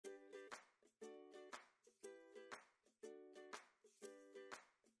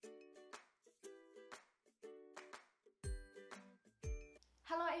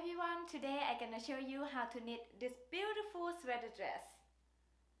everyone, today I'm gonna show you how to knit this beautiful sweater dress.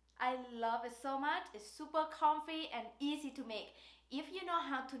 I love it so much. It's super comfy and easy to make. If you know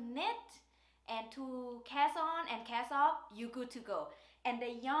how to knit and to cast on and cast off, you're good to go. And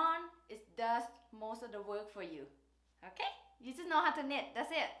the yarn does most of the work for you. Okay? You just know how to knit, that's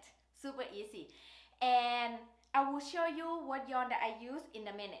it. Super easy. And I will show you what yarn that I use in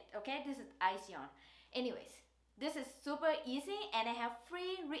a minute. Okay, this is ice yarn. Anyways, this is super easy, and I have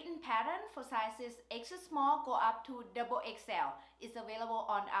free written pattern for sizes extra small go up to double XL. It's available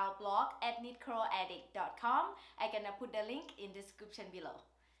on our blog at knitcrawladdict.com. I'm gonna put the link in the description below.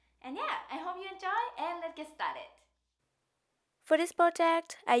 And yeah, I hope you enjoy, and let's get started. For this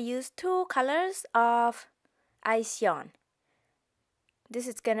project, I used two colors of ice yarn. This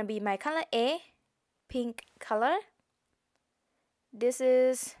is gonna be my color A, pink color. This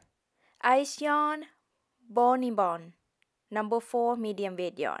is ice yarn Bonibon, number 4 medium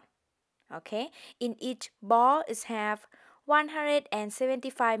weight yarn. Okay, in each ball is have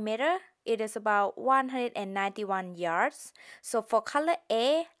 175 meter. It is about 191 yards. So for color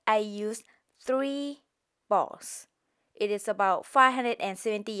A, I use 3 balls. It is about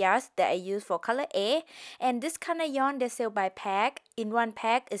 570 yards that I use for color A. And this kind of yarn they sell by pack. In one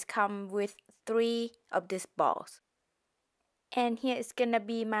pack is come with 3 of these balls. And here is gonna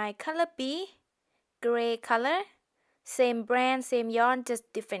be my color B, gray color. Same brand, same yarn,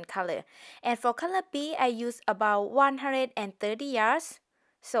 just different color. And for color B, I use about 130 yards.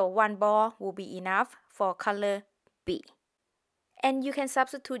 So one ball will be enough for color B. And you can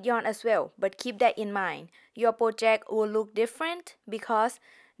substitute yarn as well, but keep that in mind. Your project will look different because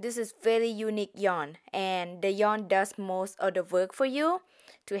this is very unique yarn, and the yarn does most of the work for you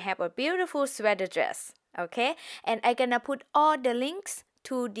to have a beautiful sweater dress. Okay, and I'm gonna put all the links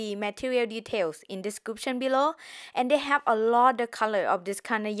to the material details in description below, and they have a lot of color of this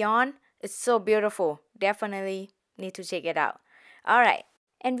kind of yarn. It's so beautiful. Definitely need to check it out. Alright,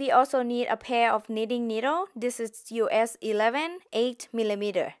 and we also need a pair of knitting needle. This is US 11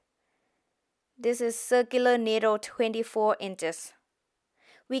 8mm. This is circular needle 24 inches.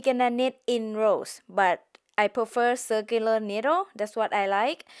 We're gonna knit in rows, but I prefer circular needle. That's what I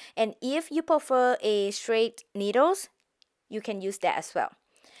like. And if you prefer a straight needles, you can use that as well.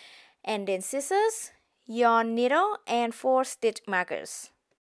 And then scissors, yarn needle, and 4 stitch markers.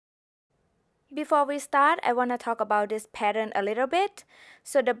 Before we start, I want to talk about this pattern a little bit.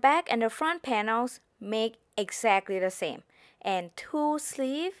 So the back and the front panels make exactly the same, and 2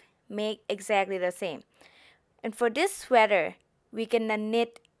 sleeves make exactly the same. And for this sweater, we're gonna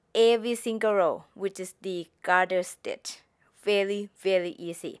knit every single row, which is the garter stitch. Very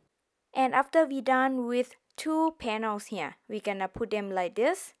easy. And after we're done with 2 panels here, we're gonna put them like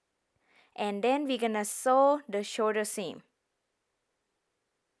this, and then we're gonna sew the shoulder seam,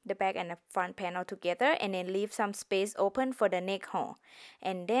 the back and the front panel together, and then leave some space open for the neck hole.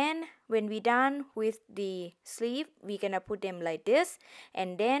 And then when we're done with the sleeve, we're gonna put them like this,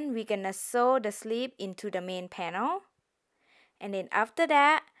 and then we're gonna sew the sleeve into the main panel. And then after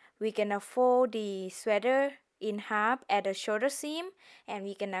that, we're gonna fold the sweater in half at the shoulder seam, and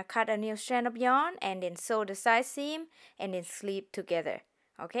we're gonna cut a new strand of yarn and then sew the side seam and then sleeve together.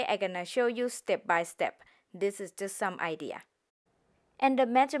 Okay, I'm gonna show you step by step. This is just some idea. And the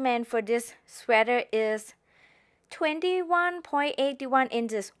measurement for this sweater is 21.81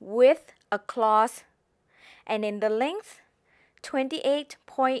 inches with a cloth, and in the length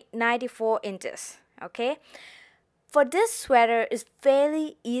 28.94 inches. Okay, for this sweater, it's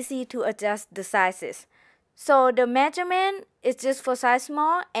very easy to adjust the sizes. So the measurement is just for size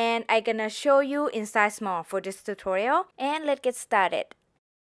small, and I'm gonna show you in size small for this tutorial. And let's get started.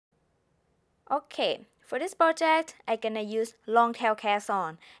 Okay, for this project, I'm gonna use long tail cast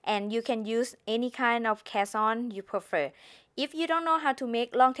on, and you can use any kind of cast on you prefer. If you don't know how to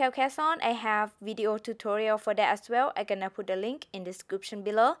make long tail cast on, I have video tutorial for that as well. I'm gonna put the link in the description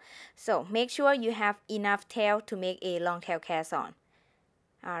below. So make sure you have enough tail to make a long tail cast on.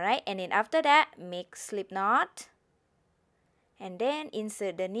 Alright, and then after that, make slip knot, and then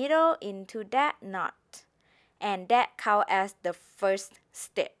insert the needle into that knot, and that counts as the first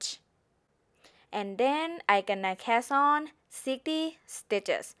stitch. And then I'm gonna cast on 60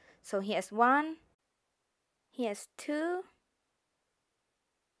 stitches. So here's 1, here's 2,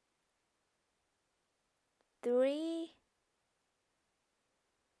 3,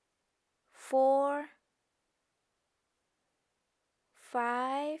 4,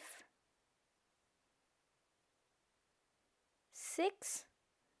 5, 6.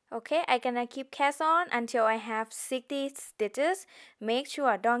 Okay, I'm gonna keep cast on until I have 60 stitches. Make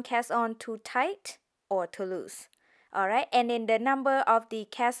sure don't cast on too tight or too loose. Alright, and then the number of the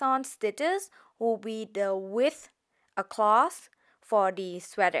cast-on stitches will be the width across for the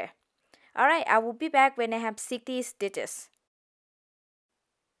sweater. Alright, I will be back when I have 60 stitches.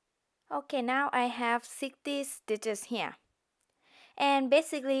 Okay, now I have 60 stitches here. And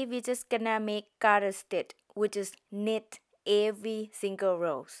basically, we're just gonna make garter stitch, which is knit every single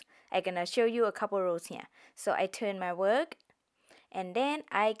rows. I'm gonna show you a couple rows here. So I turn my work, and then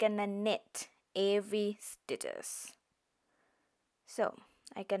I gonna knit every stitches. So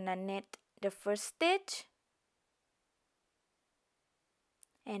I gonna knit the first stitch,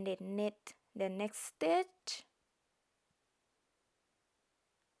 and then knit the next stitch,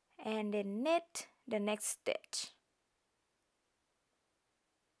 and then knit the next stitch,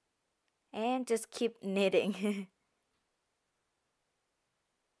 and just keep knitting.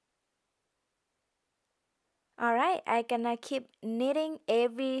 Alright, I'm gonna keep knitting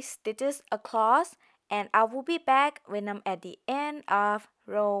every stitches across, and I will be back when I'm at the end of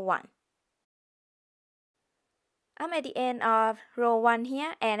row 1. I'm at the end of row 1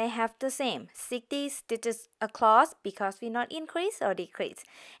 here, and I have the same 60 stitches across because we not increase or decrease.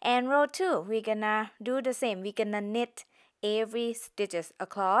 And row 2, we're gonna do the same. We're gonna knit every stitches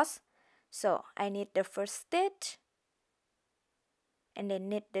across. So I knit the first stitch, and then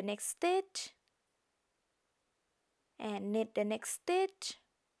knit the next stitch, and knit the next stitch,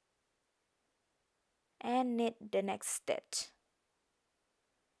 and knit the next stitch.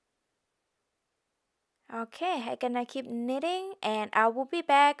 Okay, I'm gonna keep knitting, and I will be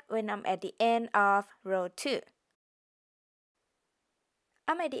back when I'm at the end of row 2.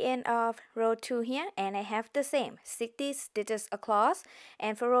 I'm at the end of row 2 here, and I have the same 60 stitches across.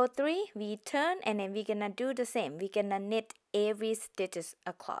 And for row 3, we turn, and then we're gonna do the same. We're gonna knit every stitches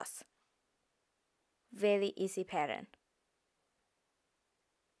across. Very easy pattern.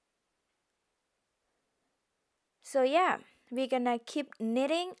 So yeah, we're gonna keep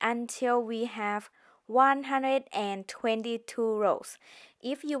knitting until we have 122 rows.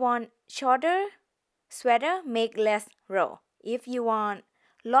 If you want shorter sweater, make less row. If you want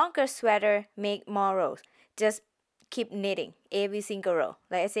longer sweater, make more rows. Just keep knitting every single row.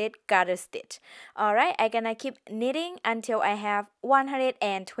 Like I said, garter stitch. Alright, I'm gonna keep knitting until I have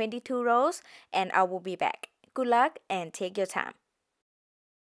 122 rows, and I will be back. Good luck and take your time.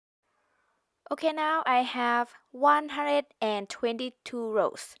 Okay, now I have 122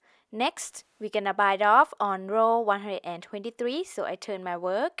 rows. Next, we're gonna bite off on row 123. So I turn my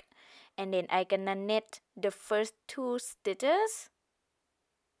work, and then I'm gonna knit the first 2 stitches.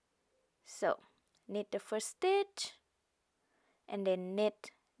 So knit the first stitch, and then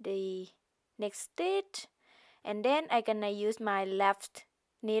knit the next stitch, and then I'm gonna use my left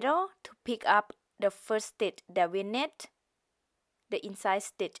needle to pick up the first stitch that we knit, the inside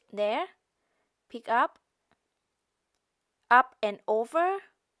stitch there. Pick up and over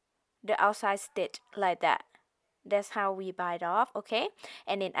the outside stitch like that. That's how we bite off, okay?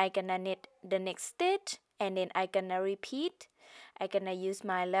 And then I'm gonna knit the next stitch, and then I'm gonna repeat. I'm gonna use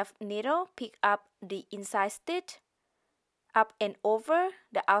my left needle, pick up the inside stitch, up and over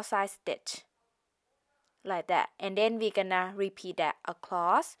the outside stitch like that. And then we're gonna repeat that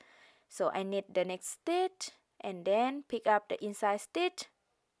across. So I knit the next stitch, and then pick up the inside stitch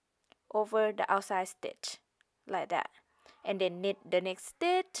over the outside stitch like that, and then knit the next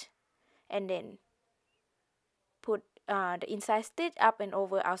stitch, and then put the inside stitch up and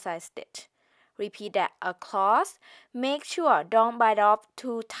over outside stitch. Repeat that across. Make sure don't bite off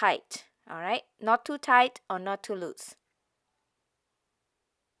too tight. Alright, not too tight or not too loose.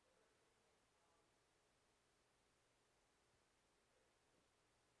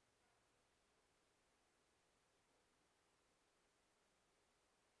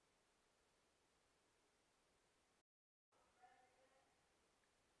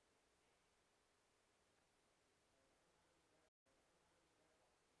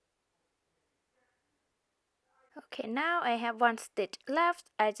 Okay, now I have 1 stitch left.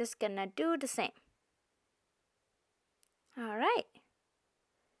 I just gonna do the same. Alright.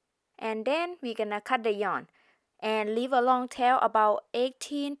 And then we're gonna cut the yarn and leave a long tail about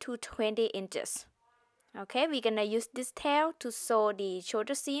 18 to 20 inches. Okay, we're gonna use this tail to sew the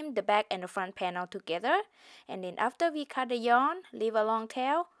shoulder seam, the back and the front panel together. And then after we cut the yarn, leave a long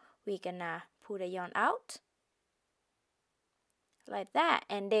tail, we're gonna pull the yarn out like that.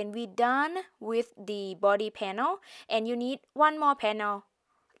 And then we're done with the body panel, and you need 1 more panel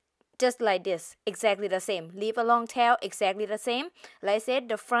just like this, exactly the same. Leave a long tail, exactly the same. Like I said,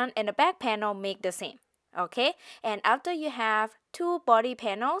 the front and the back panel make the same. Okay, and after you have 2 body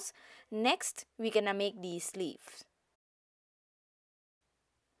panels, next we're gonna make the sleeves.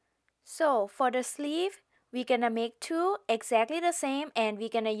 So for the sleeve, we're gonna make two exactly the same, and we're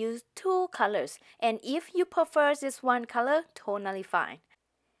gonna use two colors. And if you prefer this one color, totally fine.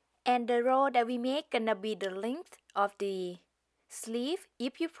 And the row that we make gonna be the length of the sleeve.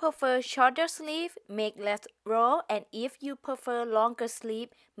 If you prefer shorter sleeve, make less row, and if you prefer longer sleeve,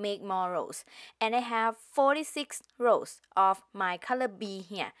 make more rows. And I have 46 rows of my color B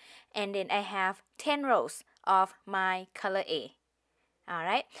here, and then I have 10 rows of my color A.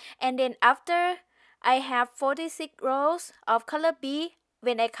 Alright, and then after I have 46 rows of color B,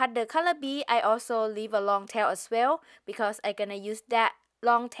 when I cut the color B, I also leave a long tail as well, because I'm gonna use that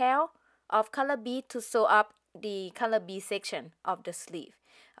long tail of color B to sew up the color B section of the sleeve.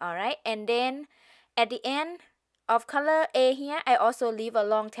 Alright, and then at the end of color A here, I also leave a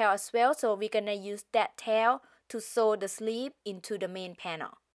long tail as well, so we're gonna use that tail to sew the sleeve into the main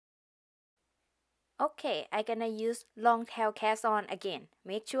panel. Okay, I'm gonna use long tail cast on again.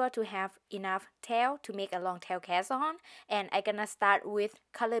 Make sure to have enough tail to make a long tail cast on, and I'm gonna start with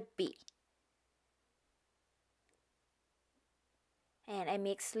color B. And I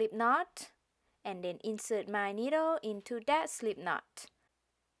make slip knot, and then insert my needle into that slip knot.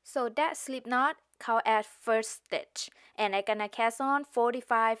 So that slip knot count as first stitch, and I'm gonna cast on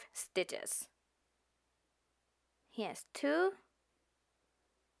 45 stitches. Here's 2,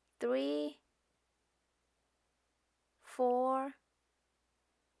 3, 4,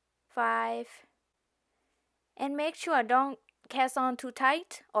 5, and make sure don't cast on too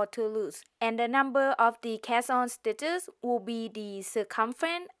tight or too loose. And the number of the cast on stitches will be the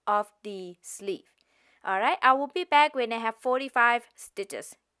circumference of the sleeve. Alright, I will be back when I have 45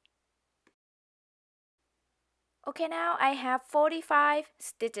 stitches. Okay, now I have 45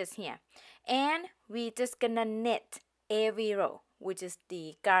 stitches here, and we just gonna knit every row, which is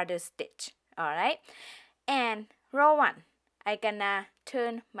the garter stitch. Alright, and row 1, I gonna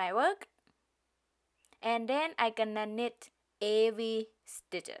turn my work, and then I gonna knit every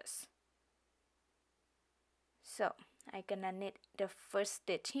stitches. So I gonna knit the first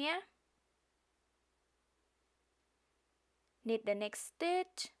stitch here, knit the next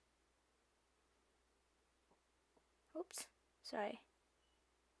stitch. Oops, sorry.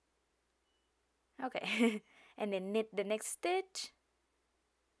 Okay, and then knit the next stitch,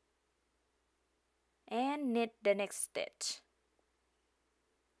 and knit the next stitch.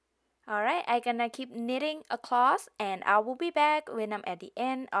 Alright, I'm gonna keep knitting across, and I will be back when I'm at the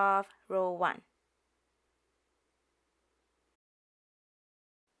end of row 1.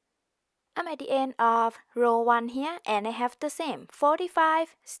 I'm at the end of row 1 here, and I have the same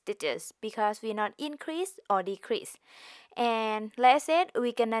 45 stitches because we not increase or decrease. And like I said,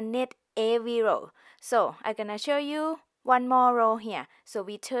 we're gonna knit every row. So I'm gonna show you one more row here. So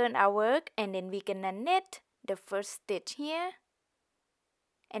we turn our work, and then we're gonna knit the first stitch here,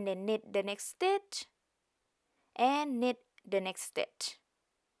 and then knit the next stitch, and knit the next stitch,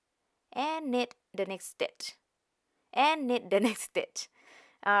 and knit the next stitch, and knit the next stitch.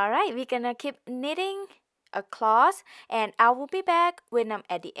 Alright, we're gonna keep knitting across, and I will be back when I'm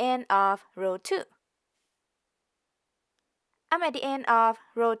at the end of row 2. I'm at the end of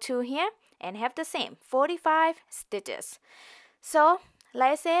row 2 here, and have the same 45 stitches. So,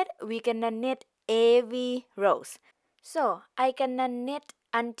 like I said, we're gonna knit every rows. So, I'm gonna knit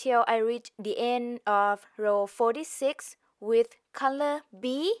until I reach the end of row 46 with color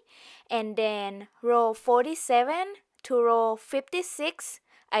B, and then row 47 to row 56,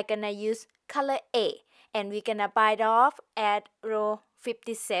 I'm gonna use color A, and we're gonna bite off at row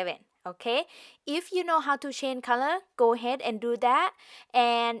 57. Okay, if you know how to change color, go ahead and do that.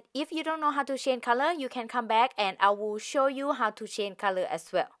 And if you don't know how to change color, you can come back and I will show you how to change color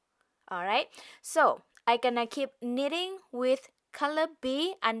as well. Alright, so I'm gonna keep knitting with color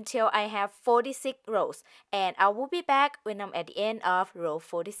B until I have 46 rows, and I will be back when I'm at the end of row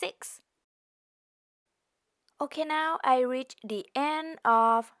 46. Okay, now I reach the end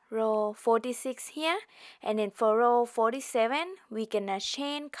of row 46 here, and then for row 47, we're gonna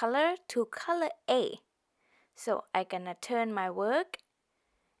change color to color A. So I'm gonna turn my work,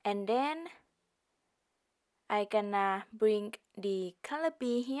 and then I'm gonna bring the color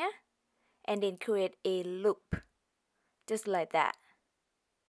B here, and then create a loop, just like that.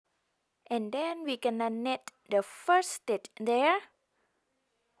 And then we're gonna knit the first stitch there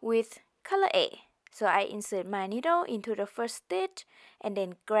with color A. So I insert my needle into the first stitch, and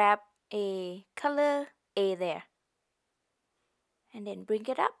then grab a color A there, and then bring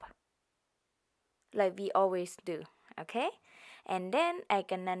it up like we always do. Okay, and then I'm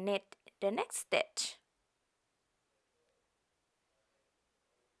gonna knit the next stitch.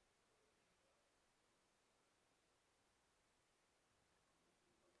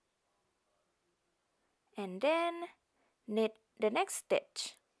 and then knit the next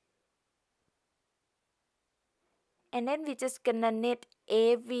stitch. And then we're just gonna knit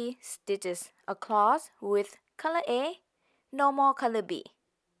every stitches across with color A, no more color B.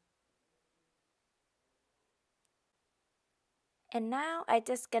 And now I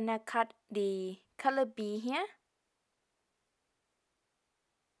just gonna cut the color B here.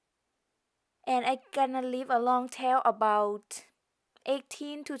 And I gonna leave a long tail about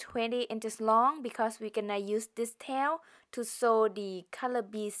 18 to 20 inches long because we're gonna use this tail to sew the color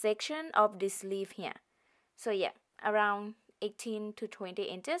B section of the sleeve here. So yeah, around 18 to 20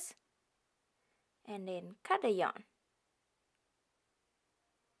 inches. And then cut the yarn.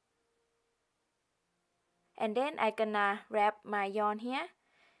 And then I gonna wrap my yarn here.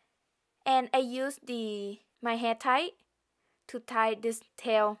 And I use my hair tie to tie this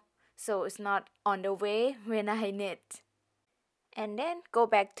tail so it's not on the way when I knit. And then go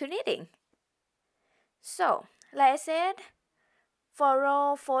back to knitting. So, like I said, for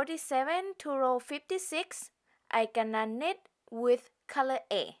row 47 to row 56, I gonna knit with color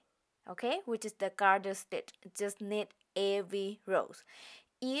A, okay, which is the garter stitch. Just knit every row.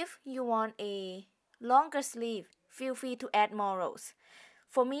 If you want a longer sleeve, feel free to add more rows.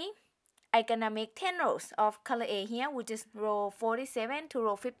 For me, I gonna make 10 rows of color A here, which is row 47 to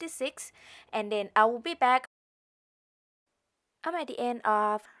row 56, and then I will be back. I'm at the end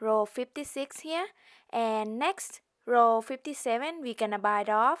of row 56 here, and next row 57 we're gonna bite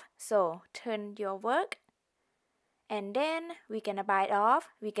off. So turn your work, and then we're gonna bite off.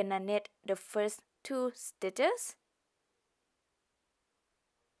 We're gonna knit the first 2 stitches.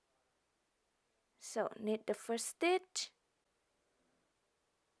 So knit the first stitch,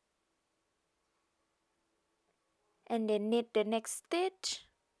 and then knit the next stitch,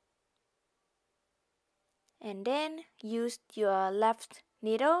 and then use your left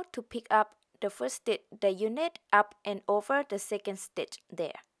needle to pick up the first stitch that you knit up and over the second stitch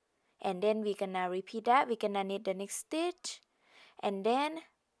there. And then we're gonna repeat that. We're gonna knit the next stitch, and then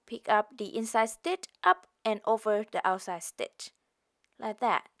pick up the inside stitch up and over the outside stitch, like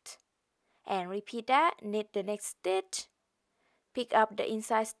that. And repeat that. Knit the next stitch, pick up the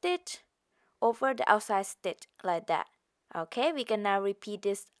inside stitch, over the outside stitch, like that. Okay, we're gonna repeat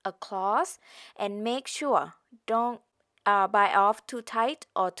this across, and make sure don't bite off too tight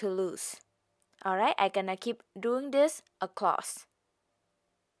or too loose. Alright, I'm gonna keep doing this across.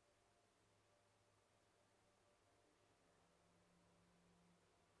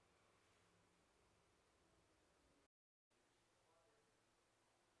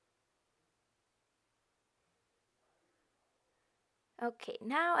 Okay,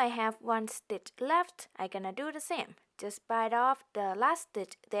 now I have 1 stitch left. I'm gonna do the same. Just bite off the last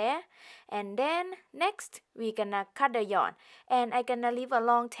stitch there, and then next we're gonna cut the yarn, and I'm gonna leave a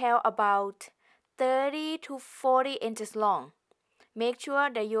long tail about 30 to 40 inches long. Make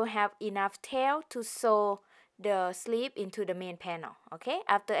sure that you have enough tail to sew the sleeve into the main panel. Okay,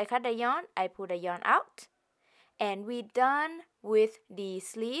 after I cut the yarn, I pull the yarn out, and we're done with the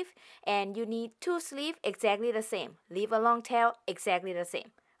sleeve. And you need 2 sleeves exactly the same. Leave a long tail exactly the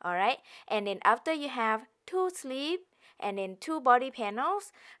same. Alright, and then after you have 2 sleeves and then 2 body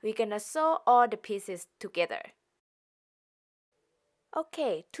panels, we're gonna sew all the pieces together.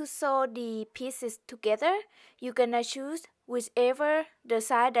 Okay, to sew the pieces together, you're gonna choose whichever the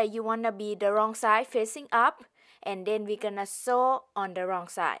side that you wanna be the wrong side facing up, and then we're gonna sew on the wrong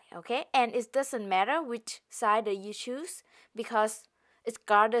side, okay? And it doesn't matter which side that you choose because it's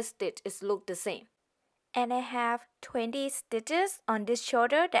garter stitch, it looks the same. And I have 20 stitches on this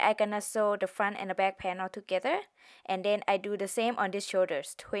shoulder that I'm gonna sew the front and the back panel together. And then I do the same on these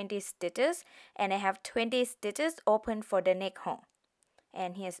shoulders, 20 stitches, and I have 20 stitches open for the neck hole.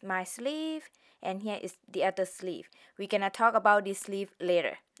 And here's my sleeve, and here is the other sleeve. We're gonna talk about this sleeve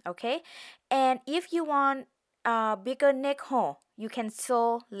later, okay? And if you want a bigger neck hole, you can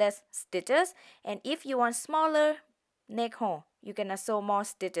sew less stitches. And if you want smaller neck hole, you're gonna sew more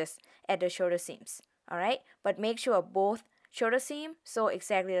stitches at the shoulder seams, alright? But make sure both shoulder seam sew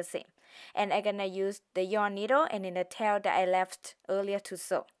exactly the same. And I'm gonna use the yarn needle and then the tail that I left earlier to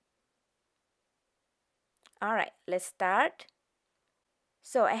sew. Alright, let's start.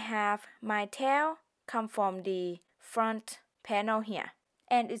 So I have my tail come from the front panel here.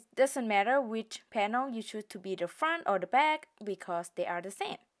 And it doesn't matter which panel you choose to be the front or the back because they are the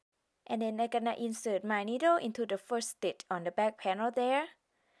same. And then I'm gonna insert my needle into the first stitch on the back panel there.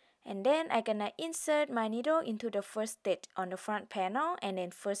 And then I'm gonna insert my needle into the first stitch on the front panel and then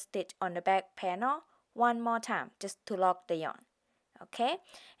first stitch on the back panel one more time just to lock the yarn. Okay,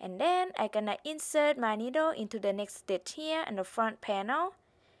 and then I'm gonna insert my needle into the next stitch here in the front panel,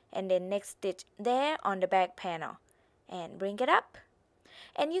 and then next stitch there on the back panel and bring it up.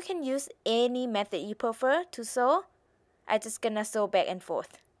 And you can use any method you prefer to sew. I'm just gonna sew back and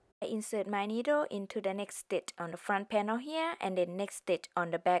forth. I insert my needle into the next stitch on the front panel here and then next stitch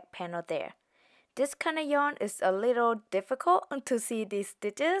on the back panel there. This kind of yarn is a little difficult to see these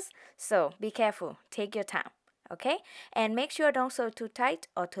stitches, so be careful, take your time, okay? And make sure don't sew too tight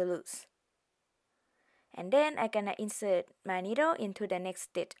or too loose. And then I'm gonna insert my needle into the next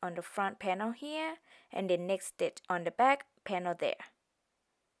stitch on the front panel here and the next stitch on the back panel there.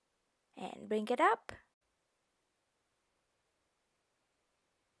 And bring it up.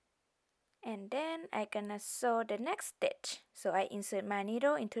 And then I'm gonna sew the next stitch. So I insert my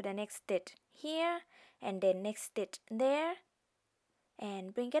needle into the next stitch here and then next stitch there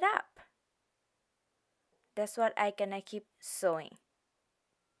and bring it up. That's what I'm gonna keep sewing.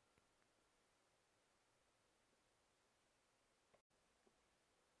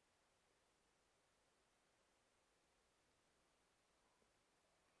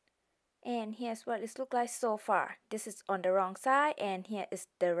 And here's what it looks like so far. This is on the wrong side and here is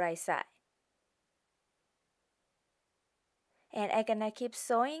the right side. And I'm gonna keep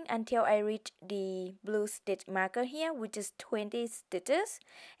sewing until I reach the blue stitch marker here, which is 20 stitches.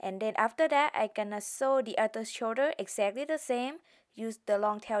 And then after that, I'm gonna sew the other shoulder exactly the same. Use the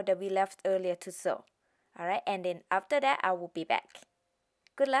long tail that we left earlier to sew. Alright, and then after that, I will be back.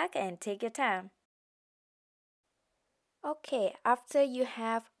 Good luck and take your time. Okay, after you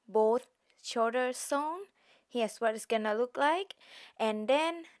have both shoulders sewn, here's what it's gonna look like. And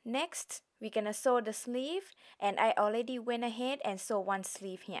then next, we're gonna sew the sleeve, and I already went ahead and sew one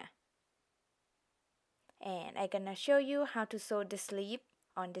sleeve here. And I'm gonna show you how to sew the sleeve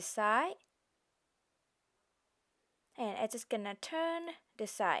on this side. And I'm just gonna turn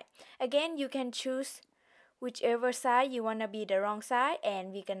this side. Again, you can choose whichever side you wanna be the wrong side,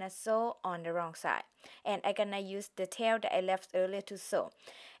 and we're gonna sew on the wrong side. And I'm gonna use the tail that I left earlier to sew.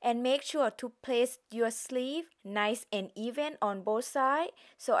 And make sure to place your sleeve nice and even on both sides.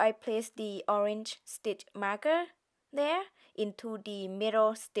 So I place the orange stitch marker there into the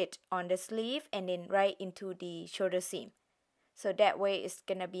middle stitch on the sleeve and then right into the shoulder seam. So that way it's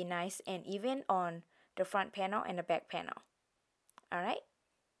gonna be nice and even on the front panel and the back panel. Alright?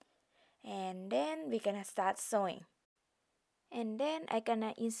 And then we're gonna start sewing. And then I'm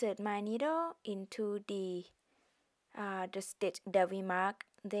gonna insert my needle into the stitch that we mark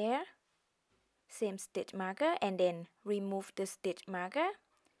there, same stitch marker, and then remove the stitch marker.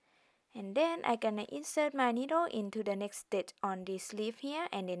 And then I'm gonna insert my needle into the next stitch on the sleeve here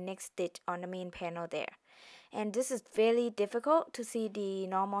and the next stitch on the main panel there. And this is very difficult to see the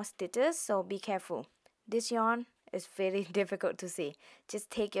normal stitches, so be careful. This yarn is very difficult to see.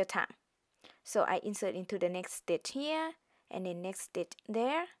 Just take your time. So I insert into the next stitch here and the next stitch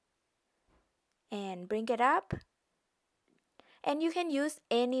there and bring it up. And you can use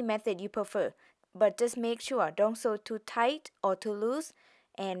any method you prefer, but just make sure don't sew too tight or too loose,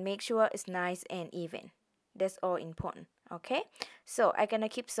 and make sure it's nice and even. That's all important, okay? So I'm gonna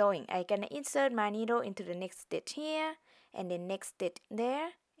keep sewing. I'm gonna insert my needle into the next stitch here and the next stitch there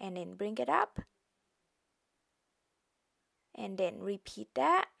and then bring it up. And then repeat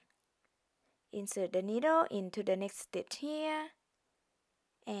that. Insert the needle into the next stitch here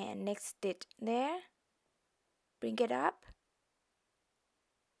and next stitch there. Bring it up.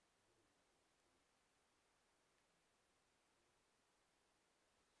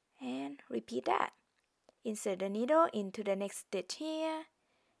 And repeat that. Insert the needle into the next stitch here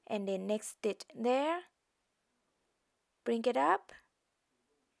and then next stitch there. Bring it up.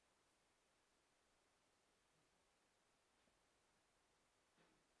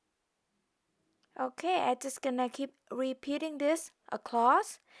 Okay, I'm just gonna keep repeating this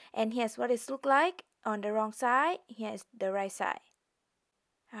across, and here's what it looks like on the wrong side. Here's the right side.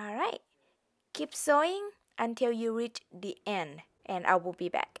 Alright, keep sewing until you reach the end, and I will be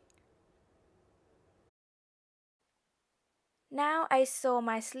back. Now I sew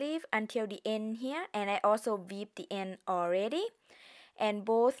my sleeve until the end here, and I also weave the end already. And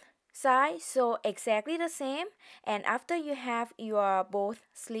both sides sew exactly the same. And after you have your both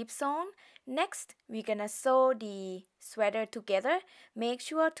sleeves sewn, next we're gonna sew the sweater together. Make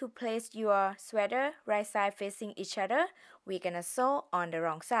sure to place your sweater right side facing each other. We're gonna sew on the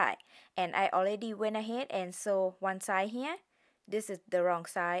wrong side. And I already went ahead and sew one side here. This is the wrong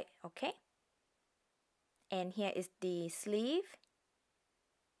side, okay? And here is the sleeve.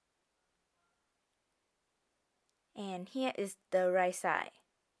 And here is the right side.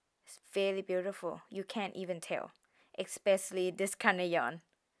 It's very beautiful. You can't even tell, especially this kind of yarn.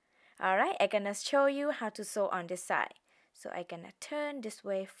 Alright, I'm gonna show you how to sew on this side. So I'm gonna turn this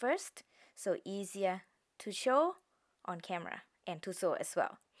way first, so easier to show on camera and to sew as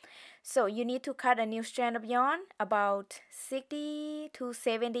well. So you need to cut a new strand of yarn about 60 to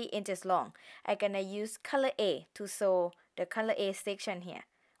 70 inches long. I'm gonna use color A to sew the color A section here,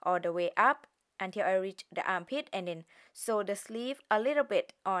 all the way up until I reach the armpit, and then sew the sleeve a little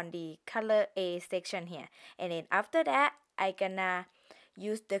bit on the color A section here. And then after that, I'm gonna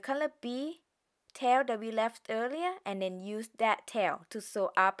use the color B tail that we left earlier, and then use that tail to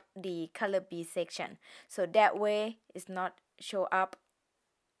sew up the color B section. So that way it's not show up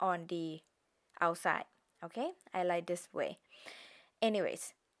on the outside. Okay, I like this way.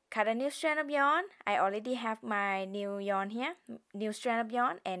 Anyways, cut a new strand of yarn. I already have my new yarn here, new strand of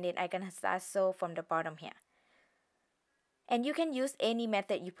yarn, and then I'm gonna start sew from the bottom here. And you can use any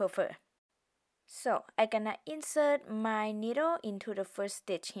method you prefer. So I'm gonna insert my needle into the first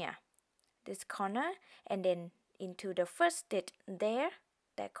stitch here, this corner, and then into the first stitch there,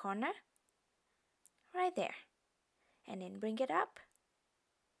 that corner, right there, and then bring it up.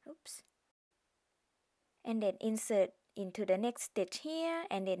 Oops. And then insert into the next stitch here,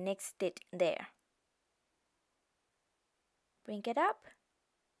 and then next stitch there. Bring it up.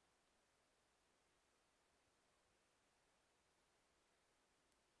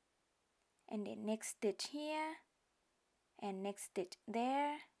 And then next stitch here, and next stitch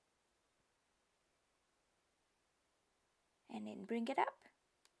there. And then bring it up.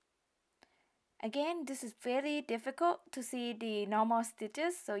 Again, this is very difficult to see the normal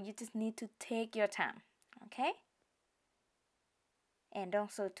stitches, so you just need to take your time, okay? And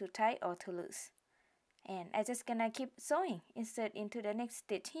don't sew too tight or too loose. And I'm just gonna keep sewing. Insert into the next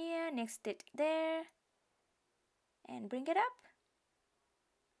stitch here, next stitch there, and bring it up.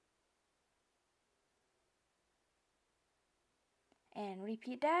 And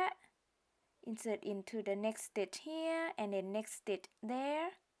repeat that. Insert into the next stitch here, and then next stitch there,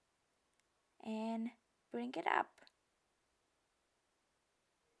 and bring it up.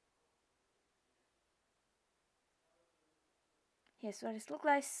 Here's what it looks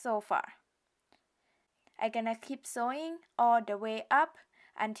like so far. I'm gonna keep sewing all the way up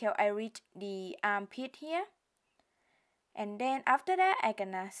until I reach the armpit here. And then after that, I'm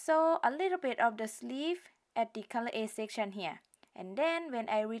gonna sew a little bit of the sleeve at the color A section here. And then when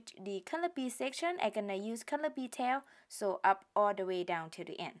I reach the color B section, I'm gonna use color B tail, sew up all the way down to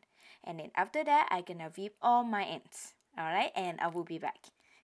the end. And then after that, I'm gonna whip all my ends. Alright, and I will be back.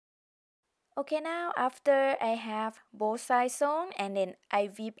 Okay, now after I have both sides sewn, and then I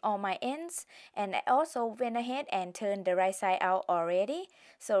whip all my ends, and I also went ahead and turned the right side out already.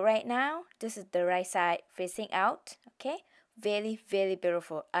 So right now, this is the right side facing out. Okay, very, very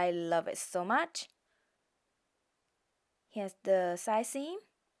beautiful. I love it so much. Here's the side seam.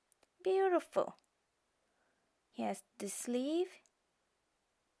 Beautiful. Here's the sleeve.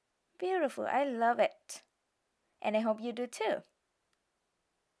 Beautiful. I love it. And I hope you do too.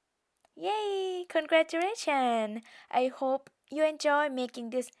 Yay! Congratulations! I hope you enjoy making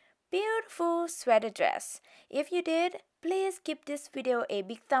this beautiful sweater dress. If you did, please give this video a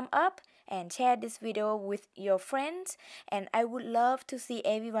big thumb up and share this video with your friends. And I would love to see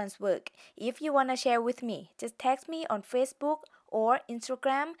everyone's work. If you want to share with me, just text me on Facebook or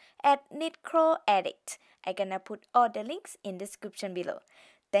Instagram at KnitCrowAddict. I'm gonna put all the links in the description below.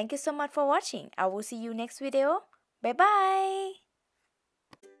 Thank you so much for watching. I will see you next video. Bye bye!